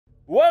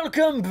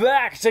Welcome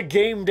back to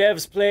Game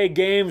Devs Play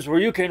Games, where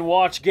you can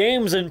watch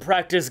games and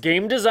practice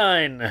game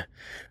design.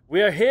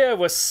 We are here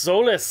with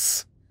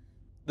Solus.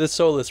 The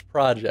Solus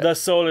Project. The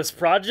Solus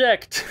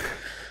Project.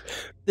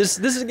 This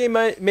is a game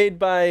made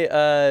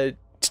by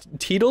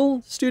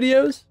Teetle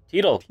Studios?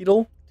 Teetle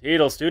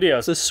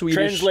Studios. It's a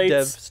Swedish Translates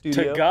dev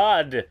studio. to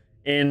God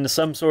in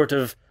some sort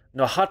of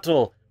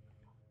Nahuatl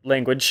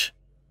language.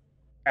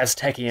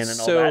 Aztecian and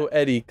all that. So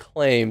Eddie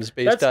claims,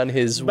 based on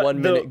his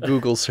 1 minute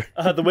Google search.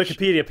 The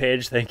Wikipedia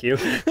page, thank you.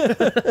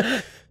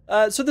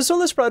 So the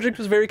Solus Project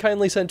was very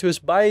kindly sent to us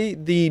by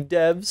the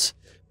devs.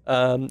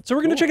 So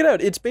we're going to check it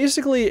out. It's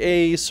basically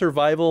a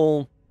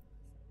survival...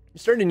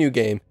 Start a new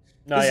game.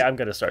 I'm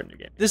going to start a new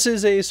game. This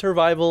is a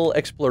survival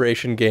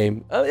exploration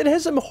game. It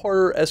has some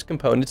horror-esque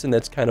components, and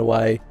that's kind of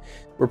why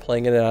we're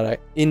playing it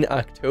in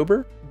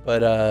October.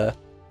 But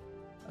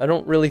I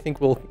don't really think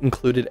we'll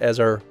include it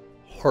as our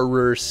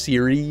horror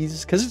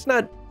series, because it's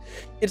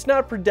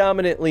not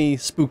predominantly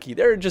spooky.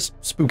 There are just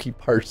spooky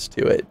parts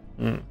to it.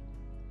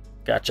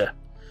 Gotcha.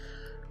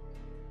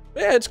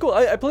 But yeah, it's cool.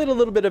 I played a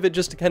little bit of it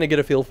just to kind of get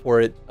a feel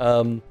for it.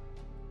 And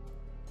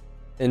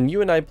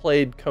you and I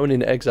played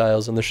Conan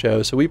Exiles on the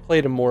show, so we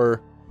played a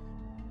more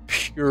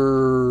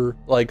pure,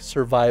 like,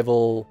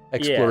 survival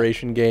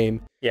exploration game.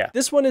 Yeah.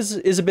 This one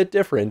is a bit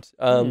different.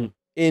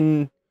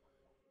 In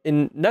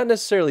not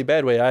necessarily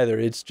bad way either.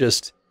 It's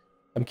just,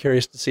 I'm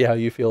curious to see how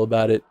you feel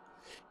about it.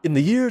 In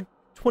the year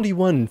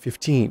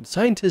 2115,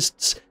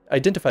 scientists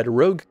identified a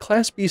rogue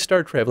Class B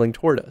star traveling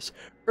toward us.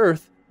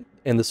 Earth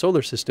and the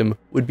solar system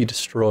would be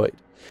destroyed.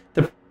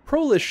 The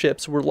Prolus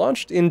ships were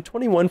launched in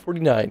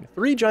 2149,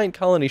 3 giant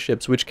colony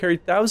ships which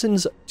carried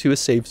thousands to a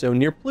safe zone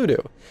near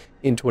Pluto.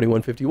 In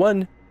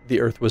 2151,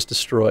 the Earth was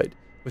destroyed.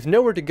 With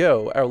nowhere to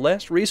go, our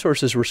last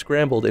resources were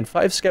scrambled and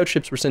 5 scout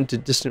ships were sent to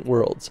distant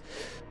worlds.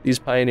 These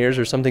pioneers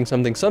are something,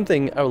 something,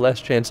 something. Our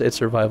last chance at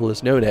survival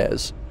is known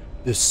as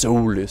the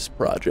Solus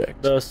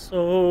Project. The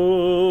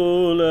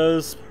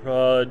Solus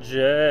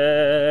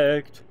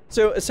Project.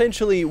 So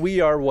essentially,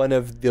 we are one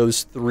of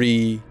those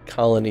 3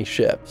 colony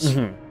ships.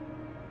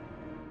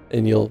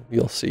 And you'll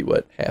see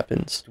what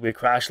happens. Do we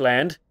crash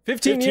land?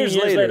 15 years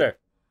later.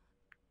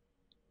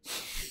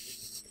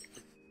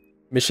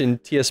 Mission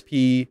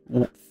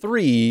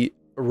TSP-3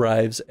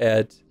 arrives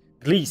at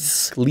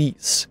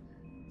Gliese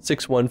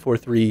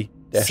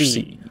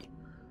 6143-C.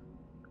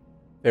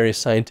 Very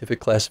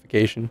scientific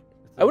classification.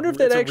 I wonder if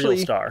that actually... a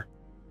real star.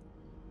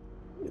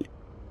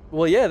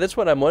 Well, yeah, that's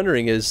what I'm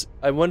wondering is,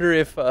 I wonder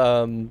if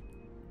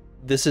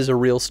this is a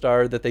real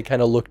star that they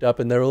kind of looked up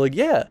and they were like,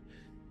 yeah,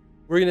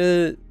 we're going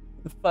to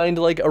find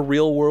like a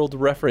real world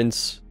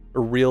reference, a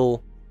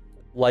real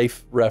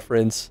life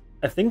reference.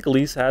 I think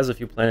Gliese has a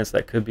few planets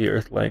that could be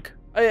Earth-like.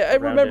 I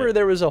remember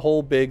there was a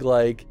whole big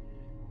like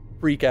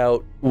freak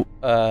out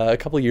a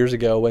couple years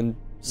ago when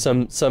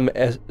some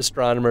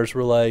astronomers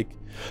were like,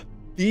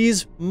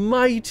 these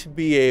might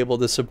be able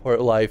to support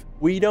life.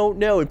 We don't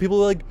know. And people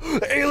were like,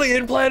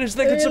 alien planets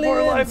that can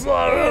support life.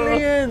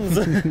 Aliens!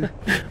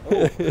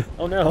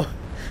 oh no.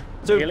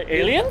 So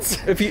aliens?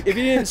 If you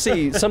didn't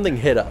see, something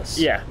hit us.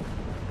 Yeah.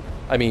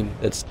 I mean,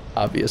 that's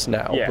obvious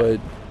now, yeah. but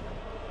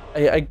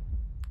I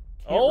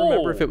can't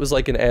remember if it was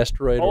like an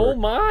asteroid or... Oh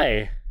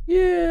my!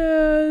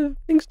 Yeah,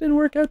 things didn't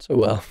work out so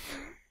well.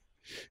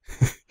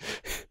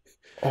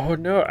 Oh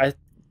no,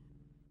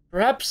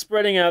 perhaps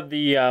spreading out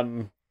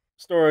the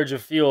storage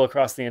of fuel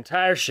across the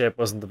entire ship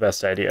wasn't the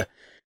best idea.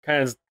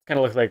 Kind of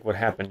looked like what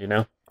happened, you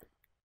know?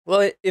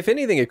 Well, if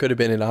anything, it could have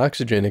been an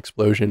oxygen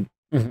explosion.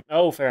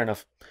 Oh, fair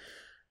enough.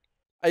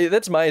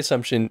 That's my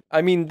assumption.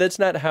 I mean, that's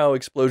not how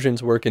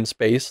explosions work in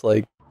space.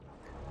 Like,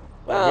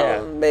 well,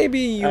 yeah. Maybe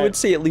you would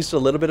see at least a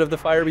little bit of the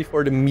fire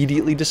before it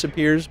immediately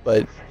disappears,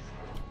 but...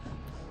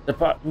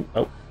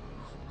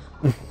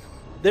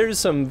 There's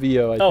some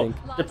VO, I think.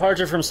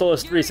 Departure from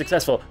Solus 3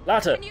 successful.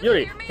 Lata,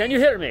 Yuri, can you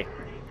hear me?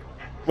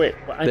 Wait,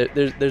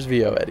 there's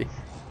VO, Eddie.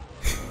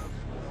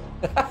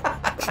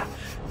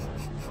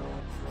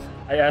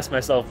 I asked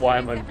myself, why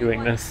am I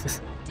doing this?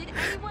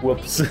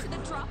 Whoops.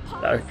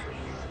 Sorry. I'm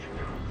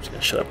just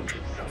gonna shut up and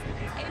drink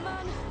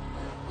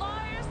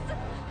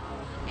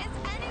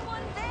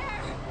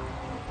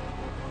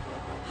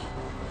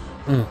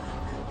it.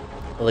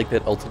 I like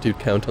that altitude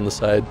count on the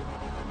side.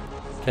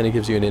 Kind of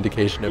gives you an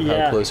indication of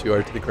how close you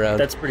are to the ground.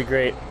 That's pretty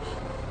great.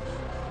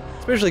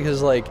 Especially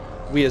because, like,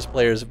 we as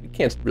players, we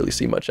can't really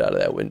see much out of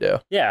that window.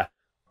 Yeah.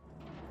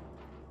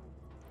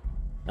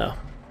 Oh.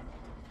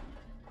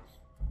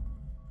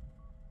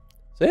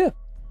 So yeah,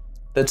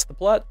 that's the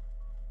plot.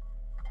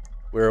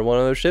 We're one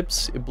of those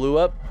ships, it blew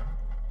up.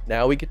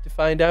 Now we get to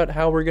find out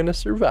how we're gonna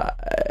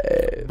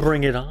survive.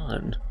 Bring it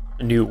on,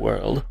 a new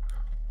world.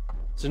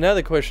 So now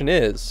the question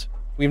is,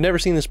 we've never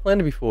seen this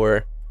planet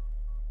before.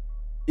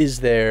 Is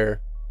there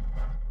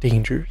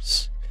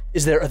dangers?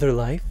 Is there other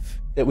life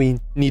that we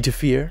need to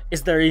fear?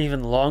 Is there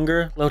even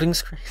longer loading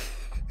screen?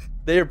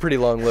 They are pretty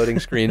long loading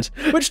screens,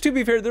 which, to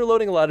be fair, they're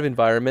loading a lot of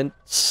environment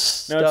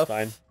stuff. No, it's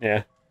fine.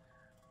 Yeah.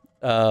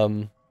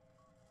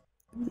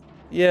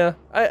 Yeah,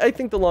 I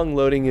think the long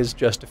loading is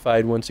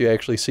justified once you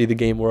actually see the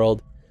game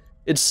world.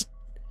 it's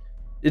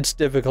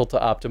difficult to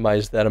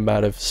optimize that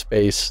amount of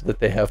space that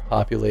they have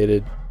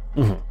populated.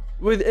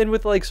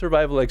 With like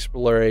survival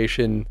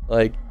exploration,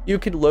 like you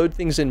could load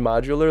things in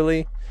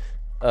modularly,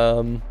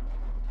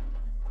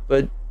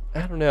 but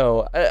I don't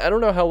know. I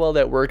don't know how well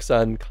that works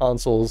on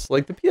consoles.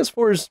 Like the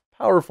PS4 is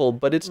powerful,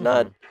 but it's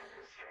not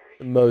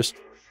the most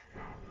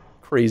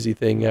crazy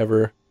thing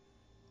ever.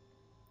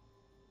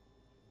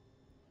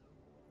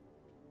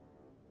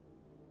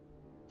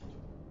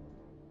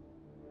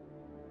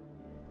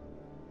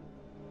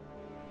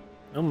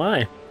 Oh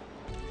my.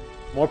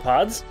 More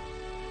pods?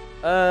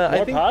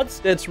 I think pods?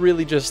 that's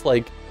really just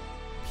like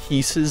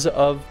pieces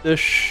of the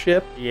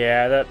ship.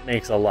 Yeah, that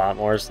makes a lot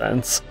more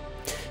sense.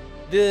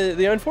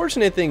 The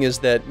unfortunate thing is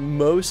that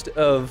most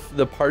of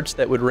the parts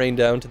that would rain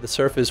down to the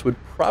surface would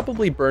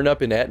probably burn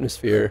up in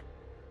atmosphere.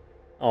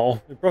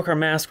 Oh, we broke our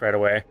mask right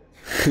away.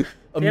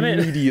 Damn it.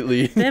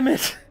 Immediately. Damn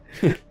it.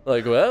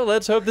 Like, well,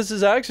 let's hope this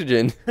is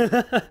oxygen.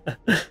 It's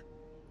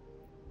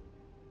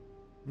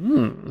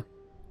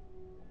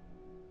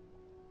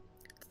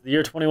the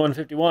year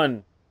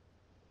 2151,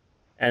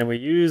 and we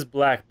use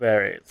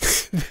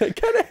blackberries. I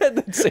kind of had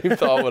that same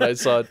thought when I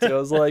saw it, too. I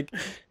was like,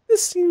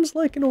 this seems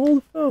like an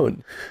old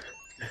phone.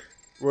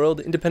 World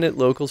Independent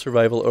Local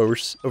Survival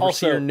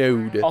Overseer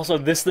Node. Also,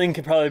 this thing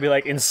could probably be,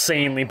 like,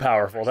 insanely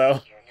powerful,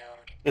 though.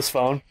 This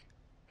phone.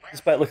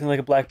 Despite looking like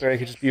a BlackBerry, it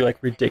could just be, like,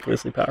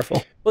 ridiculously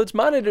powerful. Well,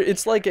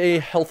 it's like a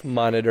health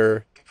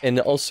monitor, and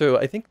also,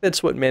 I think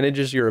that's what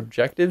manages your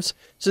objectives.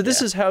 So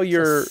this is how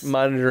you're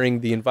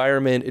monitoring the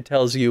environment. It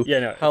tells you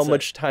how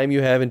much time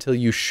you have until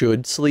you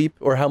should sleep,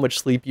 or how much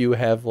sleep you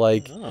have,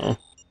 like... Oh.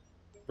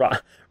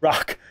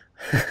 Rock.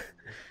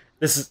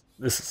 This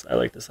is, I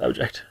like this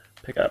object.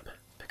 Pick up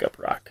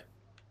rock.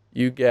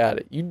 You got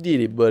it. You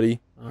did it,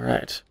 buddy. All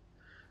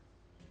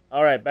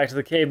right, back to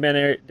the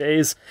caveman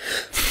days.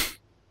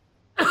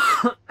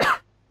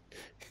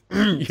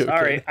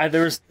 Sorry,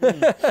 there was...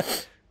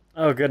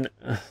 Oh, goodness.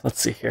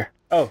 Let's see here.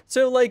 Oh.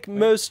 So, like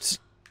most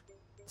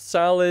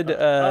solid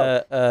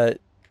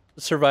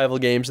survival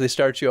games, they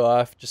start you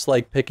off just,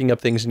 like, picking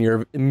up things in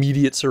your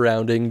immediate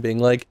surrounding, being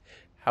like,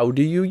 how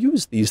do you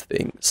use these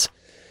things?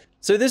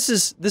 So this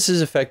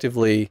is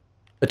effectively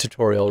a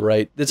tutorial,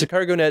 right? It's a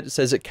cargo net that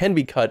says it can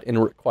be cut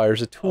and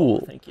requires a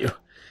tool. Oh, thank you.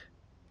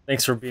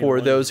 Thanks for being... For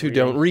those who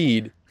don't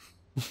read.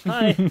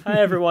 Hi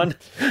everyone.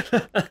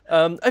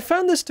 I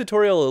found this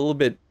tutorial a little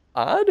bit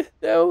odd,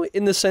 though,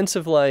 in the sense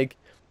of, like,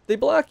 they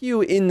block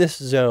you in this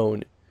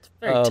zone. It's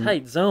a very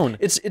tight zone.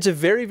 It's a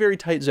very, very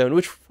tight zone,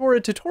 which for a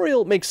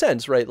tutorial makes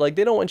sense, right? Like,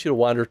 they don't want you to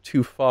wander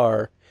too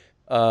far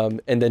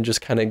and then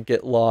just kind of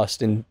get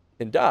lost and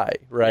die,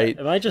 right?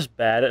 Yeah, am I just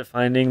bad at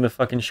finding the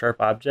fucking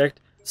sharp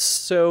object?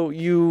 So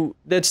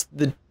that's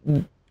the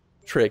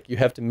trick. You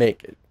have to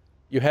make it.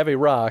 You have a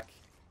rock.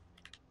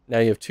 Now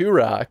you have two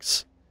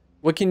rocks.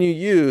 What can you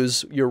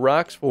use your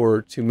rocks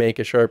for to make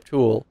a sharp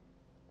tool?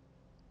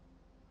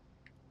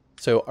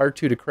 So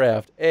R2 to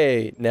craft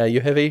A. Now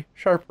you have a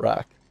sharp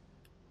rock.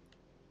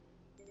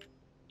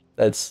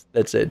 That's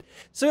it.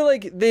 So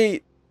like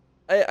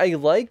I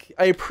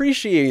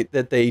appreciate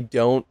that they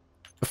don't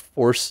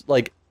force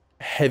like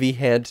heavy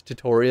hand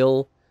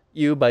tutorial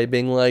you by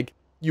being like,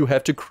 you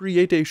have to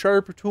create a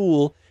sharp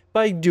tool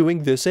by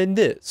doing this and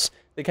this.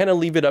 They kind of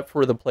leave it up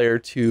for the player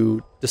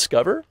to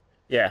discover.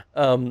 Yeah.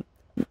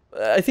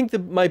 I think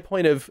my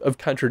point of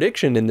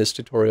contradiction in this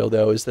tutorial,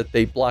 though, is that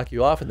they block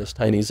you off in this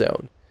tiny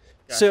zone.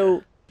 Gotcha.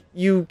 So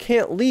you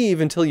can't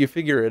leave until you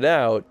figure it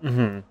out.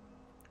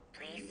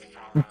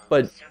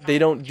 But they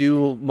don't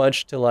do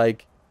much to,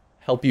 like,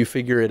 help you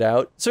figure it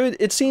out. So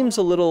it seems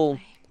a little,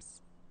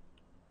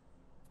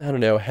 I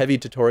don't know, heavy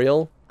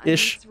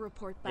tutorial-ish.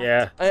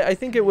 Yeah. I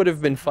think it would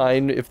have been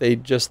fine if they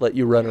just let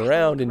you run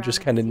around and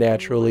just kind of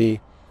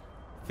naturally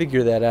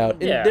figure that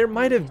out. And there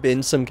might have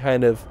been some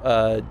kind of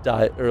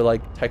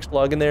text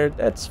log in there.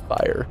 That's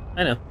fire.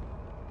 I know.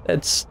 I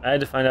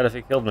had to find out if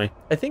it killed me.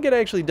 I think it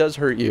actually does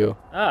hurt you.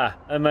 I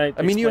might.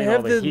 I mean, you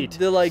have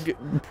the like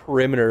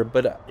perimeter,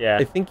 but yeah.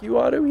 I think you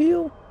auto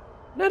heal.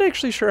 Not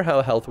actually sure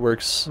how health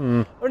works.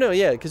 Oh no,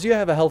 yeah, because you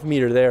have a health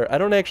meter there. I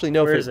don't actually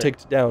know if it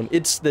ticked down.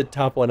 It's the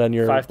top one on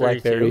your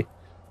BlackBerry.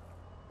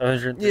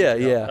 132?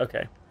 Yeah.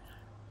 Okay.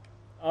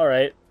 All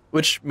right.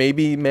 Which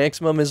maybe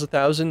maximum is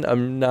 1,000.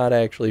 I'm not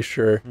actually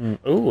sure.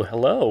 Ooh,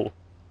 hello.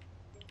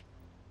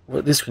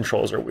 Well, these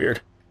controls are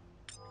weird.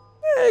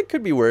 It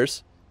could be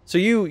worse. So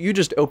you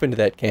just opened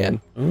that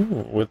can.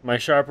 Ooh, with my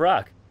sharp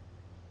rock.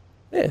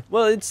 Yeah.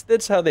 Well,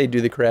 that's how they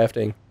do the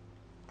crafting.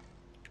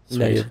 Sweet.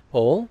 Now you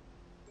pull,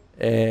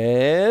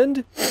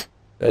 and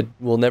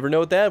we'll never know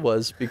what that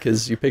was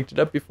because you picked it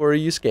up before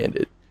you scanned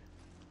it.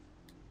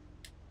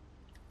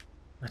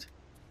 What?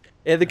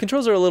 Yeah, the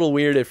controls are a little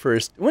weird at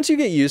first. Once you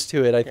get used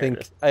to it, I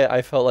think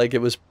I felt like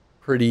it was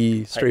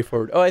pretty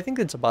straightforward. Oh, I think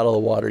it's a bottle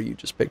of water you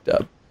just picked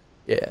up.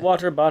 Yeah.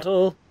 Water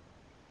bottle.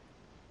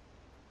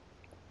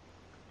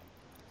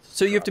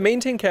 So you have to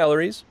maintain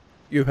calories.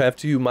 You have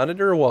to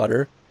monitor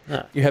water.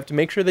 You have to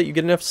make sure that you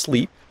get enough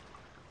sleep.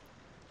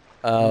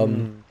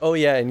 Oh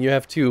yeah, and you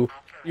have to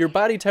your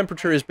body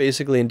temperature is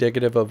basically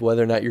indicative of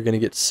whether or not you're going to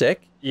get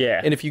sick.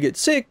 Yeah. And if you get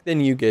sick,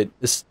 then you get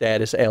a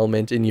status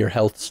ailment and your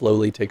health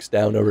slowly ticks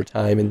down over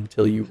time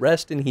until you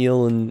rest and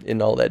heal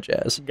and all that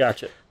jazz.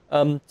 Gotcha.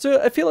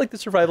 So I feel like the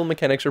survival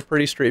mechanics are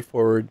pretty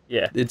straightforward.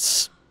 Yeah.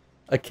 It's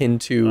akin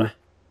to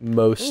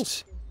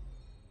most...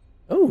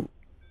 Oh.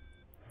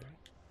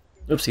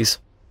 Oopsies.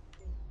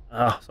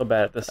 Oh, so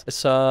bad at this. I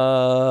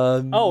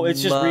saw... Oh,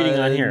 it's just reading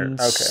on here.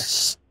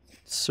 Okay.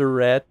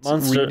 Surratt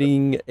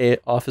reading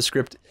off a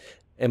script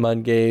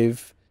Emon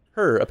gave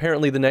her.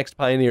 Apparently the next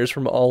pioneers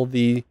from all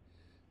the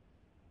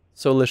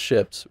Solus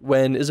ships.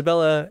 When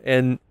Isabella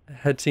and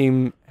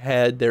Hatim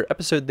had their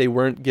episode, they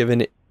weren't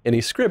given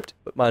any script,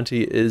 but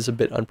Monty is a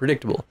bit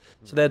unpredictable.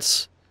 So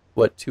that's,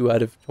 what, 2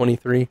 out of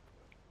 23?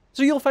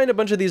 So you'll find a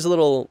bunch of these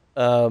little,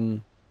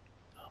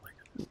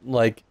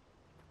 like,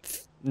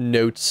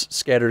 notes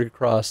scattered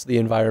across the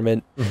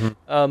environment.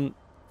 And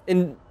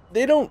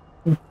they don't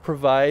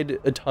provide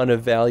a ton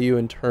of value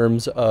in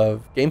terms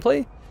of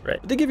gameplay, right?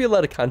 But they give you a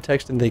lot of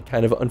context and they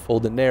kind of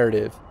unfold a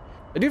narrative.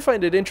 I do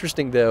find it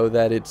interesting, though,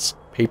 that it's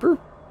paper.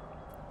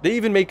 They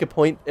even make a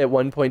point at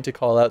one point to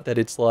call out that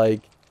it's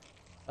like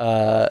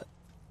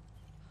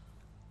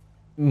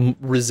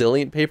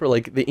resilient paper,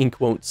 like the ink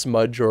won't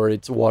smudge or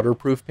it's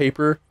waterproof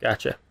paper.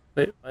 Gotcha.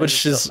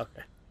 Which is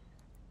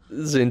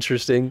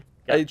interesting.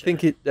 Gotcha. I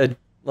think it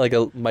like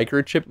a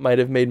microchip might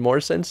have made more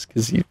sense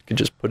because you could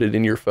just put it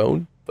in your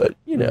phone, but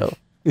you know.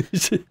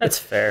 That's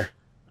fair.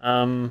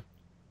 Yeah,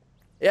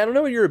 I don't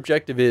know what your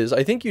objective is.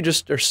 I think you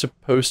just are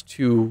supposed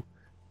to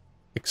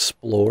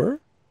explore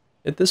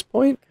at this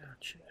point.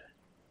 Gotcha.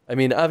 I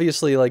mean,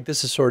 obviously, like,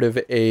 this is sort of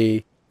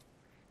a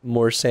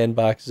more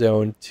sandbox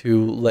zone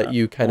to let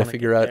you kind of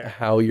figure out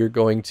how you're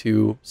going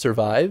to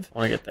survive. I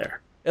want to get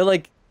there. And,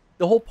 like,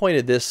 the whole point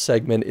of this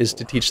segment is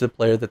to teach the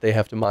player that they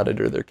have to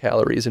monitor their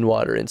calories and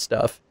water and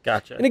stuff.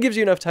 Gotcha. And it gives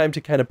you enough time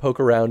to kind of poke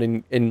around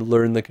and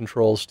learn the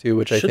controls, too,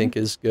 which I think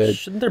is good.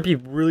 Shouldn't there be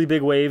really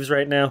big waves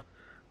right now?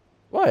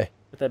 Why?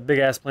 With that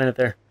big-ass planet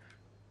there.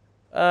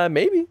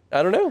 Maybe.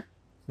 I don't know.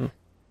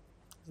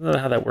 Isn't that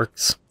how that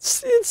works?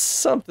 It's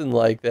something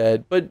like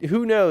that. But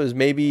who knows?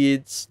 Maybe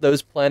it's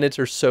those planets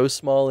are so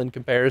small in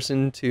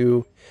comparison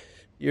to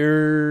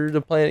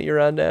the planet you're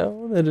on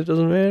now that it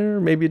doesn't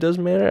matter. Maybe it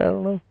doesn't matter. I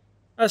don't know.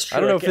 That's true.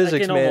 I don't know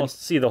physics, I can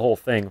almost see the whole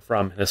thing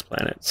from this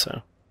planet,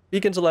 so...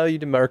 Beacons allow you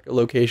to mark a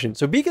location.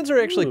 So beacons are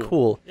actually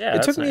cool. Yeah,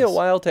 it took me a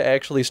while to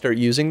actually start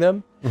using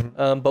them.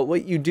 But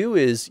what you do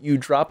is you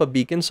drop a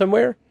beacon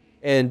somewhere,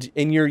 and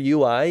in your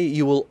UI,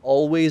 you will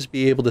always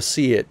be able to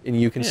see it, and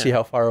you can see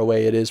how far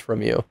away it is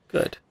from you.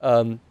 Good.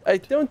 I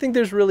don't think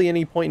there's really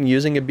any point in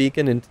using a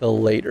beacon until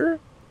later.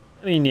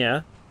 I mean,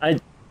 yeah.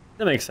 That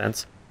makes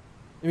sense.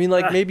 I mean,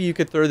 like, maybe you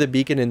could throw the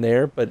beacon in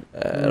there, but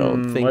I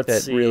don't think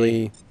that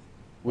really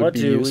would be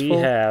useful. What do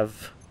we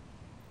have?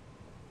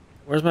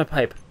 Where's my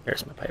pipe?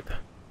 Here's my pipe.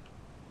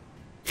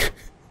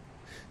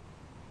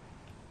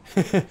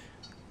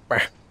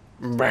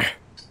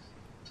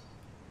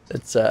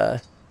 It's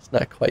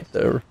not quite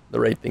the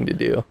right thing to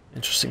do.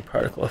 Interesting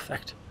particle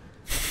effect.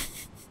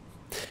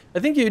 I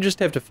think you just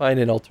have to find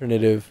an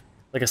alternative.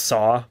 Like a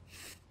saw?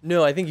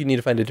 No, I think you need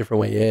to find a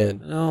different way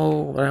in.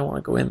 No, but I want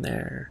to go in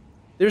there.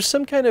 There's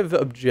some kind of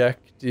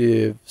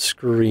objective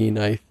screen,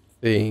 I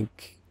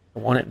think. I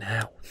want it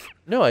now.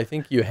 No, I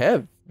think you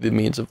have the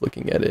means of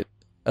looking at it.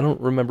 I don't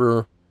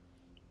remember.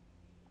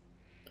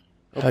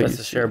 Oh, that's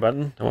the share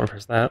button. Don't want to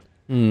press that.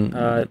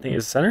 I think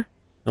it's center.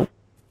 Nope.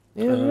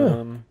 Yeah, I don't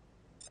know.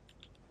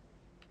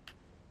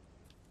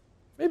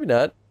 Maybe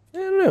not. I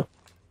don't know.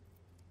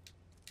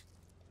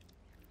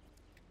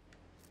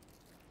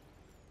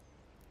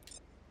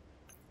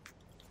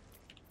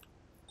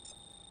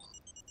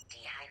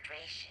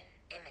 Dehydration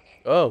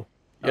imminent. Oh,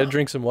 you gotta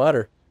drink some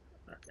water.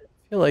 I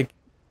feel like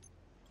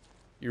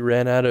you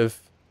ran out of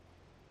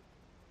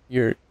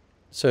your...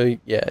 So,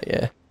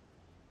 yeah.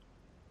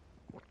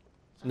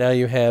 Now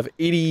you have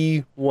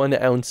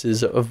 81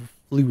 ounces of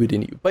fluid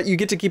in you. But you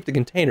get to keep the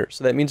container.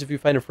 So that means if you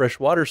find a fresh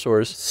water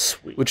source,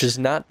 which is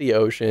not the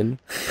ocean...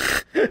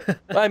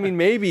 I mean,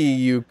 maybe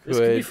you could... This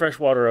could be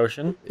freshwater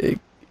ocean.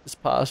 It's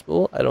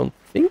possible. I don't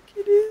think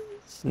it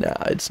is.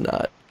 Nah, it's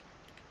not.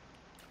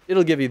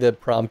 It'll give you the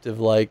prompt of,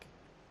 like,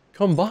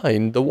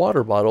 combine the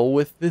water bottle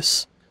with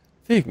this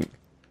thing.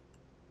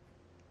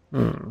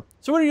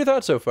 So what are your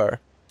thoughts so far?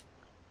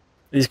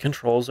 These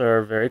controls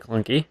are very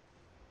clunky.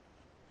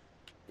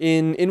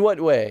 In what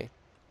way?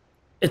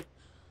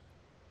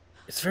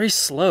 It's very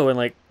slow and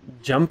like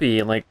jumpy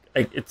and like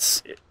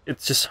it's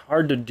just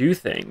hard to do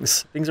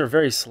things. Things are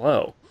very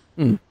slow.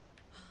 Do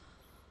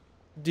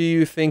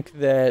you think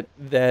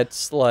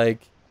that's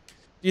like...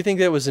 Do you think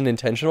that was an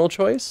intentional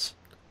choice?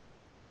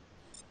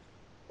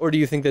 Or do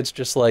you think that's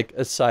just like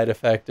a side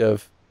effect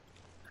of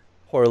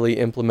poorly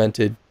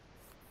implemented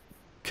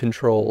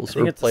controls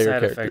or player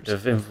characters? I think it's a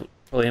side effect of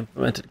poorly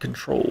implemented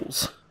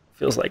controls.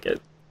 Feels like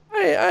it.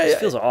 It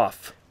feels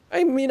off.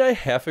 I mean, I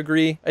half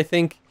agree. I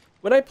think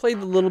when I played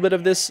a little bit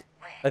of this,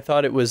 I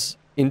thought it was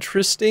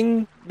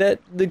interesting that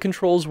the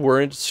controls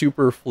weren't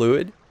super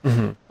fluid.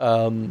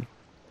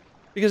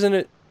 because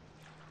in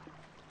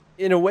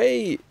a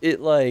way, it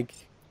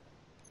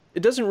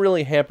doesn't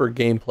really hamper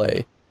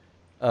gameplay.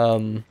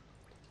 I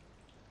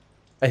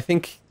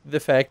think the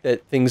fact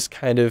that things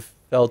kind of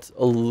felt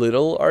a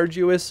little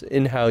arduous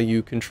in how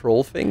you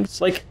control things,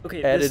 Like,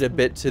 okay, added a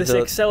bit to this the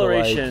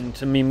acceleration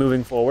to me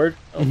moving forward.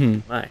 Oh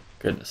my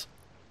goodness.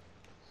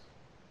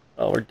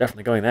 Oh, we're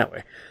definitely going that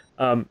way.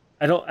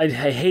 I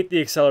hate the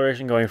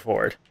acceleration going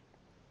forward.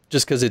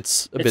 just because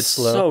it's a bit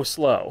slow. So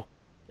slow.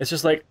 It's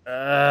just like,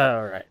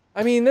 all right.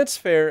 I mean, that's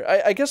fair.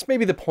 I guess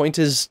maybe the point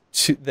is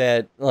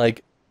that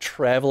like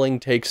traveling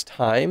takes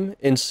time,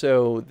 and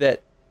so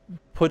that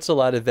puts a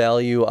lot of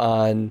value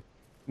on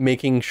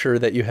making sure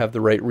that you have the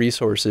right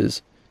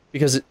resources,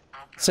 because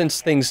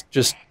since things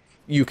just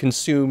you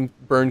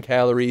burn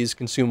calories,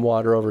 consume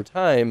water over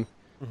time,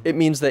 it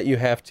means that you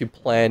have to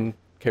plan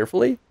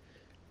carefully.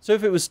 So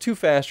if it was too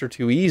fast or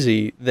too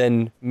easy,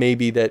 then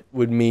maybe that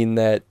would mean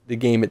that the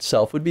game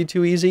itself would be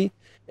too easy,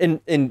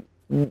 and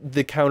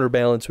the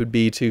counterbalance would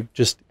be to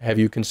just have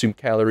you consume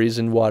calories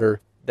and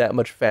water that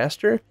much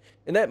faster,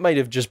 and that might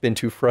have just been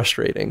too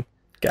frustrating.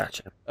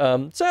 Gotcha.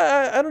 So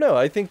I don't know.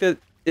 I think that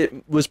it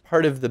was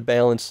part of the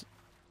balance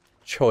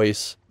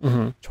choices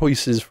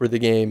for the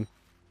game.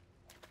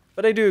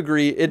 But I do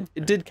agree,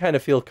 it did kind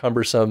of feel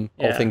cumbersome,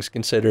 all things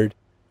considered.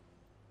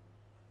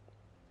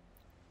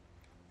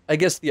 I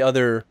guess the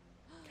other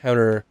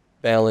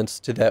counterbalance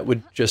to that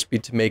would just be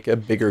to make a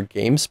bigger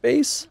game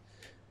space.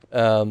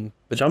 But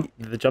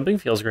The jumping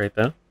feels great,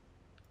 though.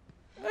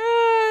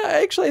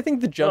 Actually, I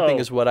think the jumping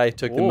is what I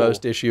took the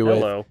most issue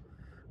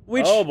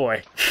with. Oh,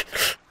 boy.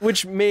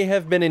 Which may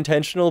have been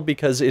intentional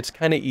because it's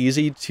kind of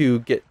easy to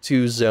get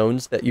to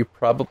zones that you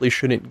probably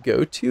shouldn't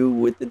go to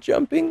with the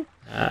jumping.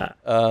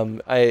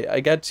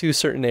 I got to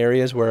certain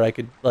areas where I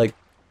could like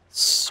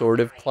sort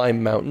of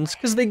climb mountains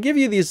because they give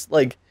you these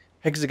like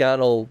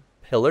hexagonal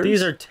pillars.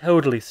 These are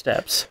totally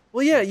steps.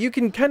 Well, yeah, you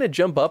can kind of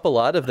jump up a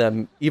lot of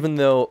them, even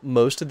though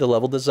most of the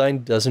level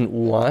design doesn't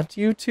want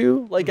you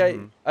to. Like,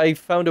 I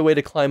found a way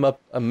to climb up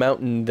a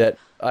mountain that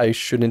I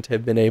shouldn't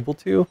have been able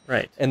to.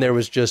 Right. And there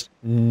was just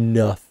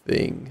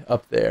nothing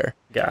up there.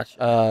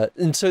 Gotcha.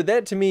 And so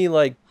that, to me,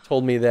 like,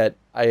 told me that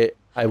I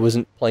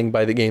wasn't playing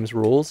by the game's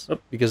rules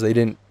because they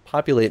didn't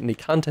populate any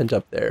content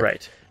up there.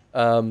 Right.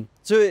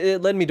 So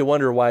it led me to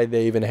wonder why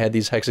they even had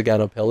these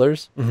hexagonal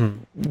pillars,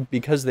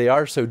 because they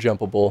are so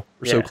jumpable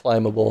or so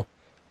climbable.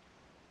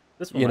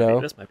 This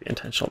one this might be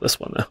intentional. This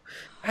one though,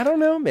 I don't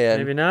know, man.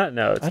 Maybe not.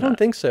 No, I don't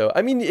think so.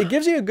 I mean, it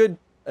gives you a good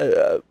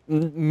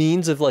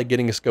means of like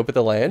getting a scope of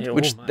the land,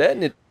 which that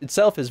in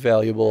itself is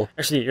valuable.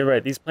 Actually, you're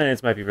right. These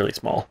planets might be really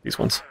small. These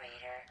ones.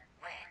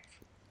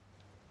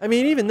 I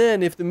mean, even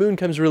then, if the moon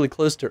comes really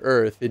close to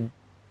Earth, it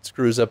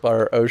screws up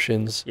our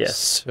oceans. Yes.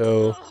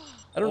 So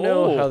I don't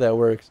know how that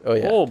works. Oh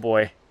yeah. Oh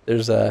boy.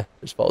 There's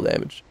fall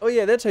damage. Oh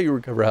yeah, that's how you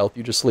recover health.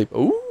 You just sleep.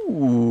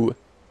 Ooh.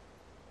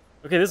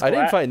 Okay, this I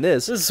didn't find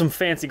this. This is some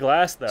fancy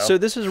glass, though. So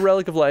this is a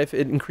Relic of Life.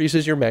 It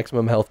increases your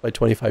maximum health by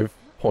 25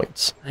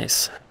 points.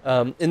 Nice.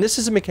 And this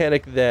is a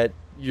mechanic that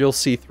you'll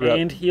see throughout.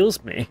 And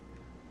heals me.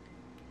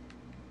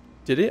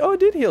 Did it? Oh, it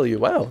did heal you.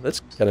 Wow,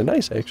 that's kind of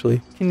nice, actually.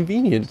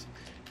 Convenient.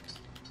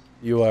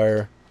 You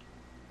are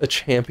a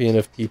champion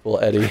of people,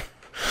 Eddie.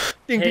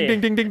 Ding, Hey, ding,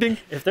 ding, ding, ding, ding.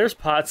 If there's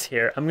pots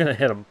here, I'm gonna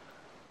hit them.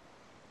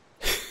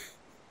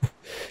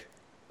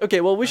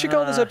 Okay, well, we should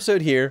call this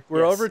episode here.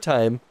 We're over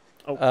time.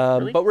 Oh,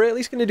 really? But we're at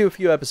least going to do a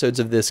few episodes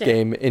of this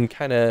game and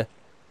kind of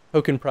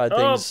poke and prod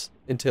things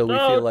until we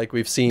feel like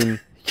we've seen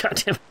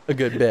Goddamn. a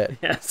good bit.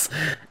 Yes,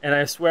 and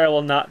I swear I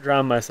will not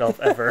drown myself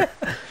ever.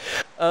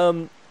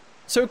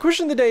 So,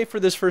 question of the day for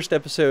this first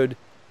episode: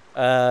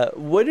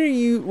 what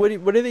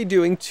are they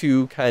doing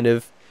to kind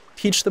of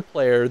teach the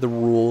player the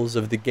rules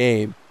of the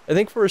game? I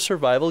think for a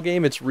survival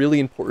game, it's really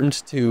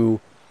important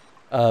to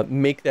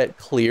make that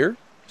clear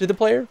to the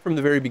player from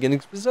the very beginning,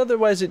 because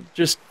otherwise it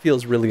just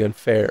feels really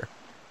unfair.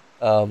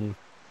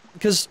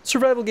 Because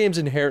survival games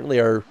inherently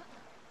are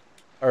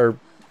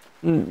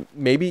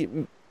maybe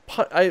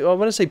I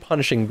want to say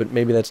punishing, but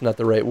maybe that's not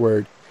the right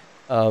word.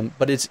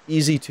 But it's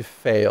easy to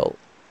fail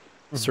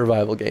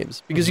survival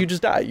games because you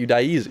just die. You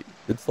die easy.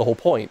 That's the whole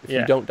point. If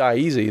you don't die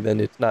easy, then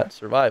it's not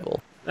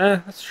survival.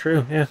 That's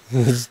true. Yeah.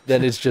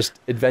 Then it's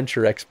just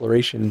adventure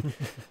exploration.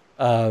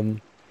 I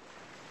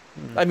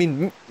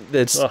mean,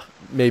 that's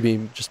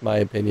maybe just my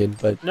opinion,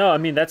 but no, I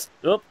mean that's.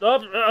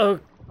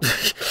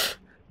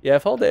 Yeah,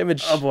 fall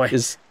damage. Oh boy,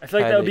 is I feel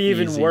like that would be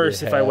even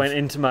worse if I went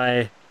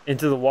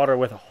into the water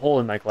with a hole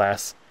in my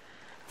glass.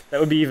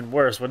 That would be even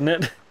worse, wouldn't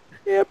it?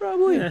 Yeah,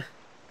 probably. Yeah.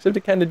 Except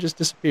it kind of just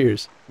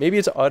disappears. Maybe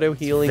it's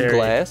auto-healing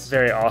glass.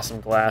 Very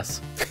awesome glass.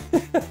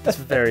 It's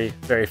very,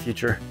 very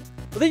future.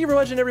 Well, thank you for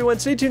watching, everyone.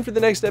 Stay tuned for the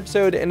next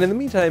episode, and in the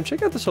meantime,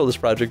 check out the Solus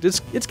Project.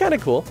 It's kind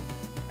of cool.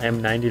 I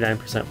am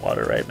 99%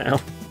 water right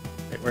now.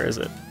 Wait, where is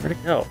it? Where'd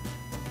it go?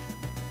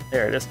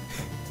 There it is.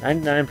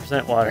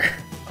 99% water.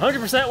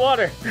 100%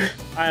 water.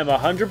 I am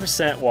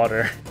 100%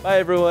 water. Bye,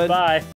 everyone. Bye.